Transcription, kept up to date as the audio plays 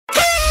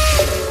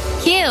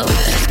too.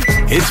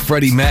 It's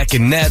Freddie Mac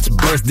and Nat's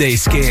birthday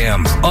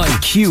scam on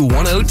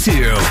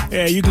Q102.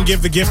 Yeah, you can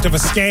give the gift of a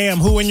scam.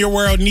 Who in your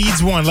world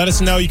needs one? Let us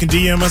know. You can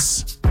DM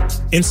us,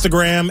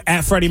 Instagram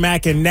at Freddie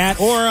Mac and Nat,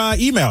 or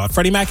email at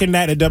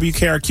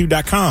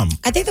FreddieMacandNat@WKRQ.com.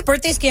 I think the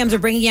birthday scams are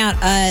bringing out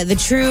the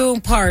true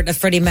part of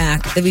Freddie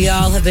Mac that we've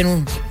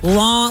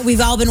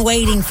all been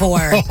waiting for.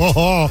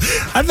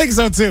 I think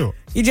so too.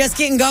 You're just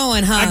getting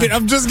going, huh?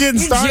 I'm just getting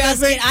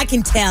started. I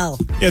can tell.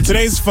 Yeah,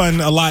 today's fun.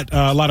 A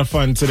lot of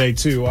fun today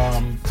too.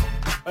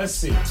 Let's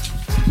see.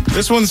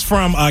 This one's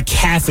from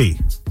Kathy.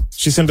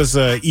 She sent us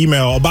an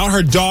email about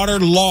her daughter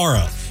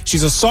Laura.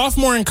 She's a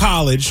sophomore in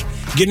college,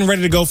 getting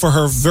ready to go for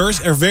her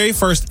very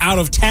first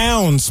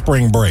out-of-town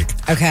spring break.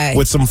 Okay.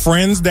 With some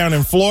friends down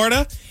in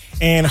Florida,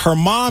 and her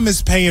mom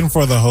is paying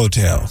for the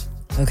hotel.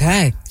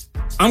 Okay.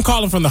 I'm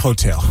calling from the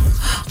hotel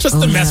just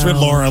to mess with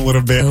Laura a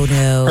little bit. Oh,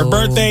 no. Her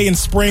birthday and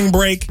spring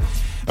break.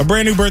 A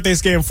brand new birthday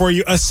scam for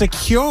you. A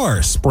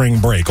secure spring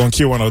break on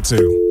Q102.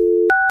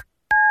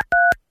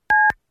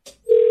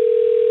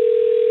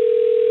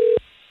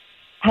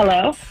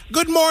 Hello?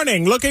 Good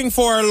morning. Looking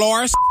for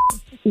Laura?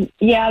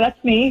 Yeah, that's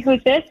me.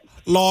 Who's this?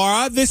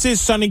 Laura, this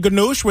is Sonny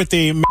Ganoush with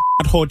the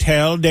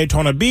Hotel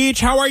Daytona Beach.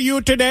 How are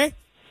you today?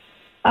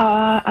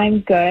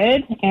 I'm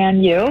good.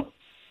 And you?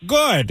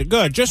 Good.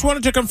 Just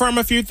wanted to confirm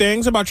a few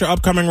things about your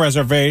upcoming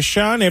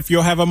reservation, if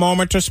you'll have a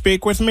moment to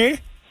speak with me.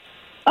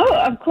 Oh,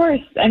 of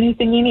course.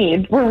 Anything you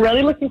need. We're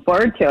really looking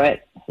forward to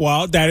it.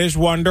 Well, that is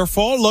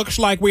wonderful. Looks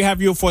like we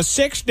have you for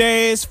 6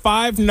 days,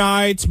 5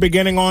 nights,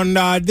 beginning on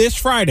this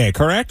Friday,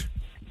 correct?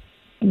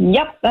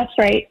 Yep, that's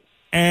right.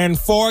 And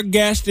 4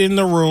 guests in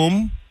the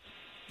room.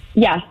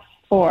 Yes,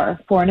 4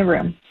 in a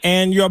room.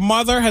 And your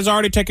mother has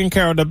already taken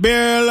care of the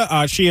bill.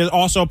 She has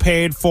also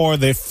paid for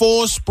the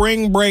full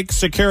spring break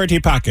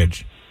security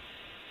package.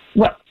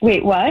 What?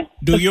 Wait, what?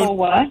 Full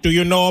what? Do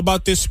you know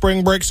about this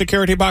spring break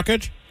security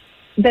package?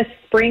 The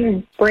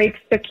spring break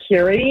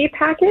security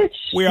package?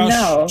 We are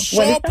no.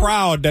 so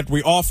proud that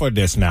we offer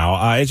this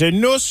now. It's a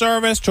new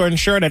service to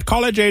ensure that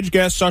college-age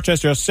guests such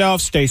as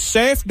yourself stay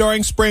safe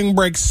during spring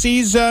break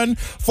season.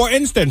 For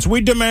instance, we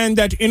demand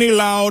that any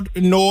loud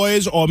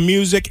noise or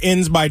music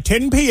ends by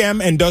 10 p.m.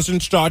 and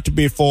doesn't start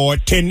before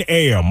 10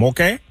 a.m.,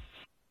 okay?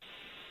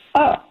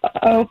 Oh,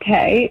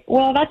 okay.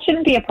 Well, that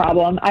shouldn't be a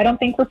problem. I don't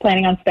think we're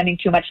planning on spending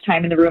too much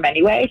time in the room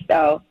anyway,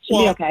 so it should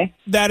be okay.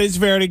 That is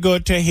very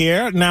good to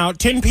hear. Now,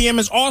 10 p.m.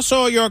 is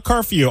also your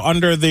curfew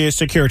under the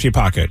security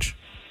package.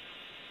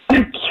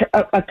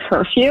 A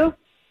curfew?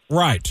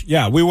 Right.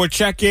 Yeah, we will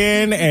check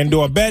in and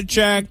do a bed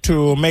check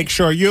to make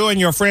sure you and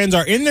your friends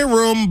are in the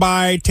room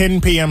by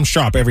 10 p.m.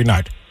 sharp every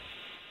night.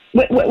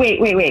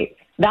 Wait.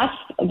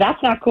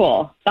 That's not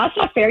cool. That's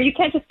not fair. You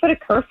can't just put a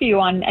curfew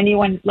on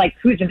anyone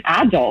who's an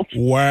adult.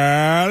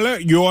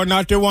 Well, you're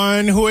not the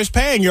one who is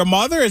paying. Your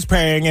mother is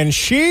paying, and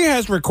she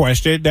has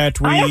requested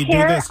that we I don't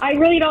care. do this. I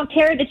really don't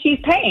care that she's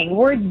paying.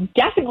 We're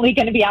definitely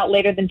going to be out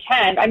later than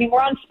 10. I mean,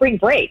 we're on spring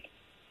break.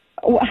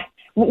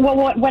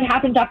 What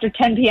happens after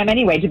 10 p.m.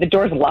 anyway? Do the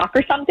doors lock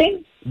or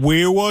something?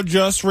 We will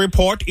just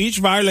report each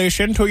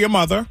violation to your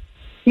mother.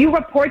 You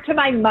report to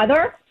my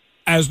mother?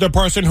 As the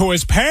person who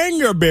is paying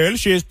your bill,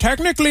 she is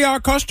technically our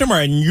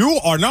customer, and you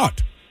are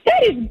not.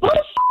 That is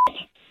bullshit.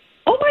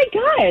 Oh, my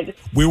God.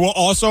 We will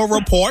also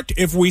report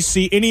if we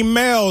see any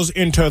males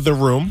enter the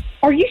room.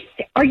 Are you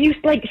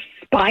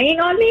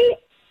spying on me?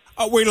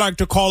 We like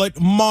to call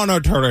it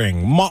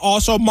monitoring.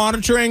 Also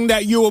monitoring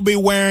that you will be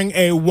wearing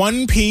a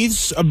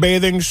one-piece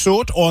bathing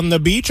suit on the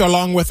beach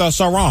along with a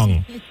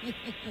sarong.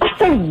 A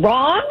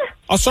sarong?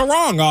 A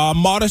sarong, a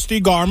modesty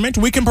garment.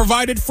 We can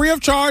provide it free of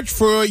charge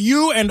for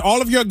you and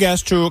all of your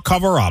guests to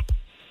cover up.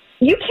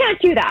 You can't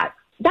do that.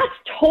 That's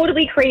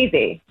totally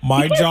crazy.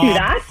 My you can't job do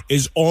that.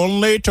 is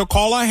only to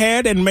call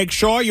ahead and make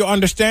sure you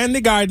understand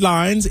the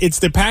guidelines. It's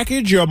the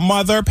package your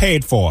mother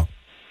paid for.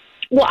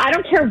 Well, I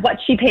don't care what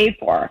she paid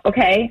for,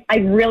 okay? I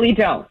really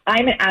don't.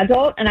 I'm an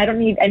adult, and I don't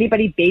need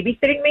anybody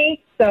babysitting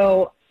me,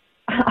 so...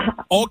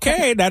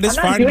 Okay, that is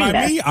fine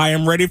by me. I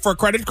am ready for a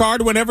credit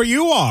card whenever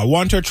you are.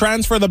 Want to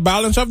transfer the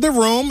balance of the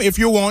room if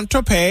you want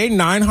to pay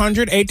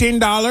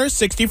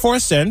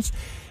 $918.64.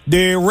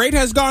 The rate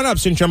has gone up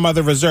since your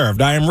mother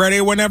reserved. I am ready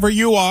whenever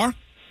you are.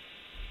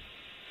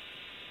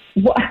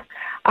 Well,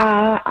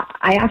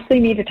 I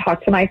actually need to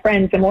talk to my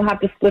friends, and we'll have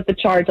to split the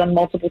charge on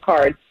multiple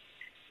cards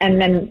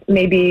and then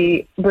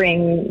maybe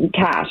bring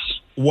cash.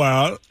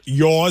 Well,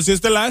 yours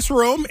is the last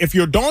room. If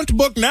you don't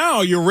book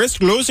now, you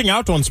risk losing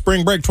out on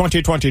Spring Break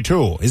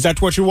 2022. Is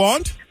that what you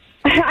want?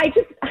 I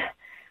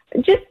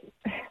just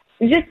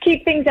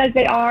keep things as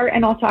they are,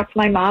 and I'll talk to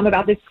my mom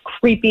about this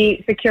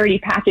creepy security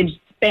package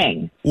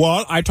thing.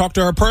 Well, I talked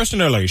to her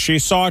personally. She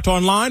saw it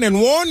online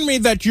and warned me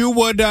that you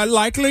would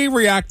likely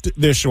react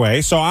this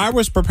way, so I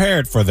was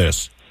prepared for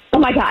this. Oh,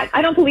 my God.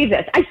 I don't believe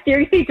this. I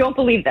seriously don't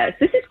believe this.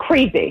 This is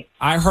crazy.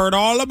 I heard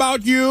all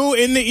about you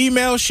in the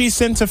email she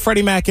sent to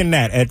Freddie Mac and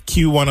Nat at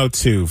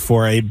Q102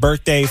 for a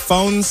birthday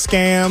phone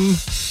scam.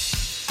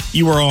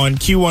 You were on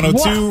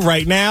Q102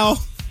 right now.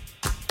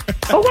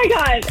 Oh my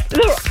God.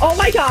 Oh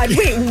my God.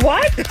 Wait,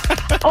 what?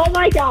 Oh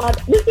my God.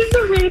 This is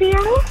the radio?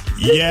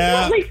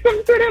 Yeah. This is like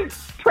some sort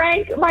of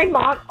prank. My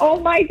mom. Oh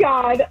my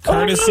God.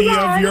 Courtesy oh my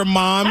God. of your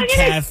mom,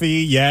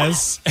 Kathy.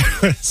 Yes.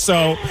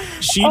 So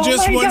she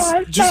just wants,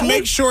 God, just that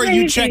make was sure crazy.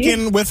 you check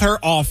in with her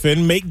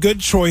often. Make good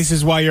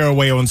choices while you're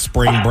away on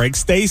spring break.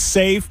 Stay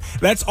safe.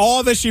 That's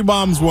all that your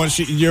mom wants.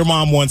 Your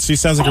mom wants. She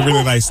sounds like a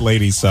really nice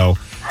lady. So.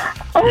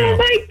 Oh Yeah.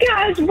 my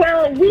gosh!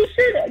 Well,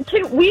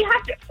 we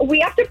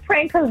have to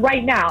prank her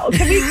right now.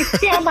 Can we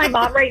scam my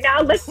mom right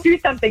now? Let's do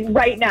something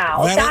right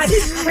now. That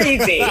is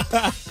crazy.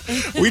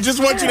 We just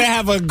want you to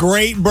have a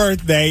great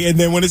birthday, and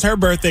then when it's her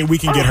birthday, we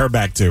can get her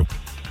back too.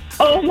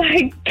 Oh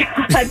my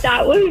God,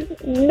 that was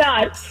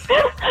nuts.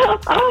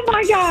 Oh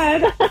my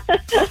God.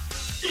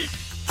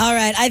 All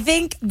right. I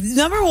think,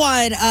 number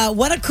one,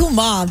 what a cool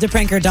mom to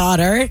prank her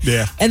daughter.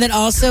 Yeah. And then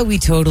also, we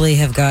totally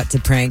have got to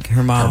prank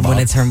her mom, when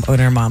it's when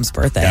her mom's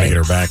birthday. Gotta get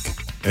her back.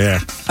 Yeah.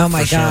 Oh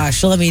my for sure. gosh.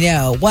 So let me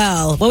know.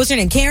 Well, what was her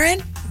name?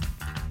 Karen?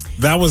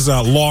 That was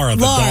Laura,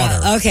 the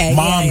daughter. Okay.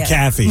 Mom yeah.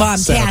 Kathy. Mom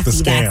set up the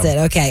Kathy. scam. That's it.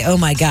 Okay. Oh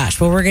my gosh.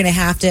 Well, we're going to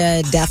have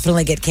to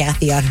definitely get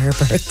Kathy on her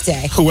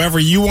birthday. Whoever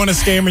you want to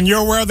scam in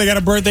your world, they got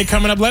a birthday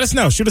coming up. Let us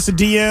know. Shoot us a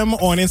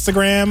DM on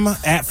Instagram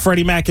at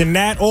Freddie Mac and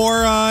Nat,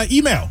 or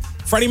email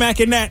Freddie Mac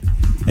and Nat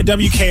at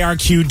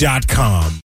WKRQ.com.